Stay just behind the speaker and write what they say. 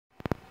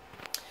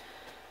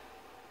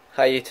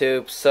Hi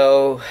YouTube.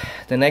 So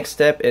the next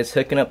step is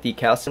hooking up the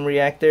calcium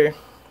reactor.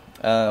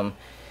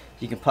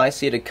 You can probably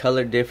see the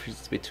color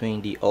difference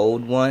between the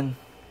old one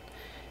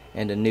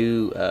and the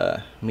new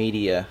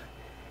media.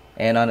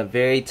 And on the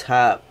very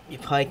top, you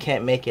probably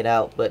can't make it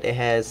out, but it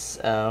has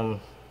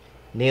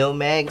neo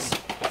mags.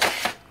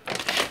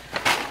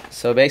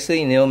 So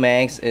basically, neo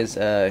mags is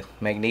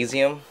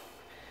magnesium.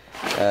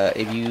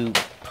 If you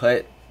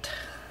put,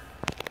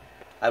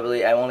 I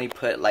believe I only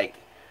put like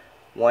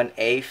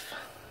 1/8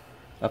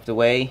 of the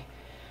way,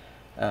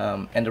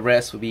 and the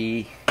rest would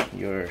be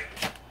your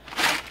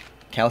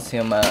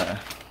calcium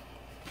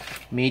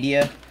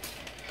media.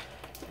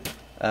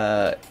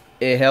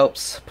 It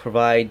helps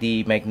provide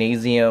the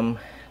magnesium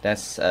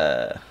that's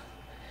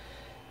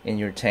in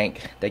your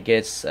tank that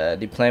gets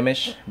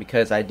deplenished,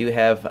 because I do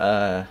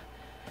have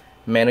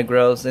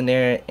mangroves in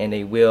there and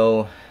they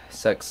will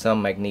suck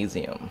some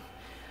magnesium.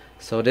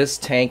 So this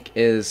tank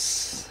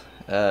is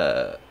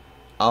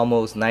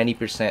almost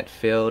 90%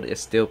 filled.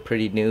 It's still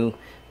pretty new,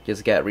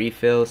 just got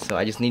refilled, so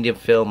I just need to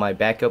fill my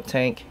backup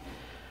tank.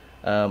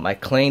 I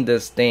cleaned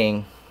this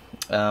thing.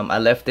 I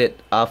left it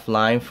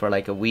offline for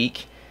like a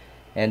week,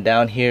 and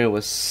down here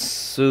was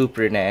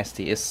super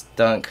nasty. It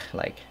stunk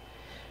like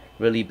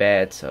really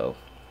bad, so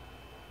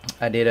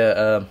I did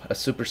a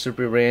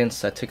super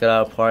rinse. I took it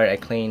all apart. I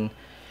cleaned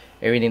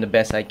everything the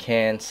best I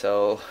can.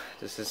 So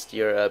this is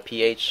your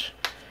pH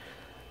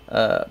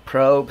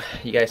probe.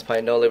 You guys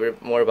probably know a little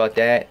bit more about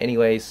that.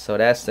 Anyways, so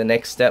that's the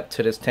next step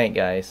to this tank,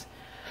 guys.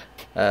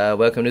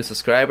 Welcome new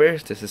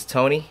subscribers. This is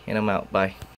Tony, and I'm out. Bye.